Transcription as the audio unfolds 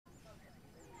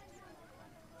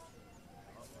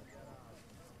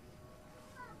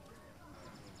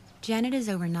Janet is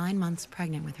over 9 months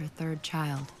pregnant with her third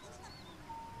child.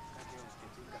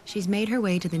 She's made her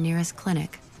way to the nearest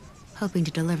clinic, hoping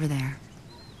to deliver there.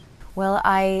 Well,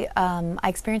 I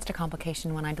experienced a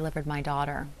complication when I delivered my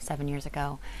daughter 7 years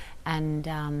ago, and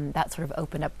that sort of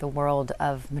opened up the world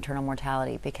of maternal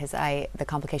mortality, because the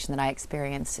complication that I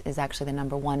experienced is actually the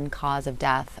 #1 cause of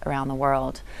death around the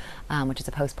world, which is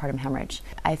a postpartum hemorrhage.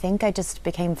 I think I just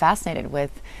became fascinated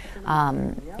with,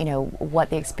 what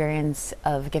the experience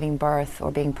of giving birth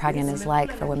or being pregnant is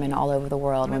like for women all over the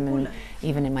world, women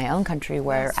even in my own country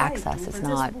where access is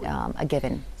not a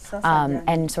given.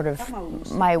 And sort of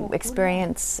my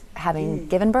experience having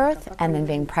given birth and then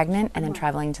being pregnant and then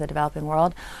traveling to the developing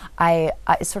world, I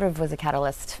sort of was a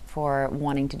catalyst for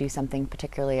wanting to do something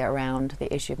particularly around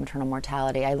the issue of maternal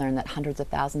mortality. I learned that hundreds of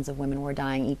thousands of women were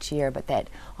dying each year, but that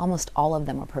almost all of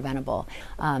them were preventable.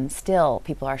 Still,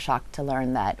 people are shocked to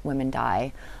learn that women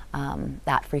die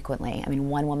that frequently. I mean,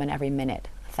 1 woman every minute.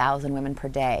 1,000 women per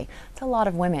day. It's a lot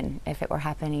of women. If it were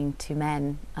happening to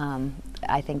men,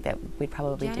 I think that we'd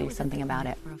probably do something about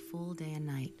it. For a full day and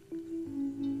night.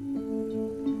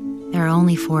 There are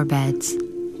only 4 beds.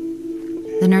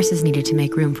 The nurses needed to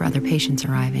make room for other patients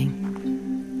arriving.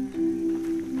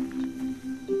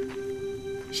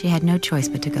 She had no choice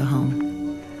but to go home.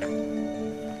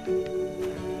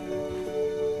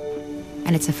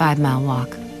 And it's a 5-mile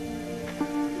walk.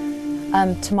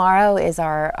 Tomorrow is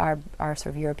our sort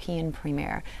of European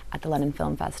premiere at the London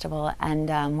Film Festival, and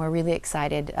we're really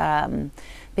excited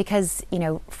because,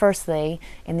 firstly,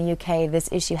 in the UK, this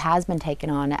issue has been taken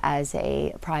on as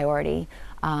a priority,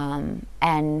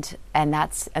 and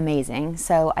that's amazing.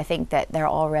 So I think that there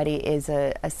already is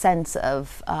a sense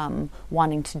of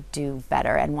wanting to do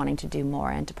better and wanting to do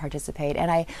more and to participate.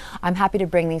 And I'm happy to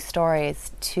bring these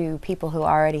stories to people who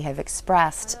already have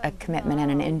expressed a commitment and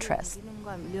an interest.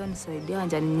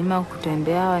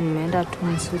 Nimeenda tu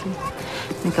mzuri.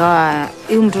 Nikawa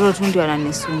huyu mtoto tu ndio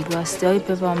ananisumbua. Sijawahi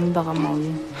pepa mimba kama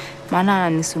huyu. Maana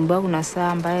ananisumbua, kuna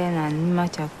saa ambaye ananinyima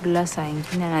chakula, saa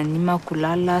nyingine ananinyima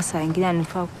kulala, saa nyingine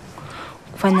anifaa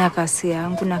kufanya kazi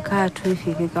yangu, nakaa tu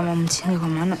hivi kama mjinga, kwa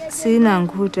maana sina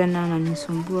nguvu tena,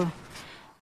 ananisumbua.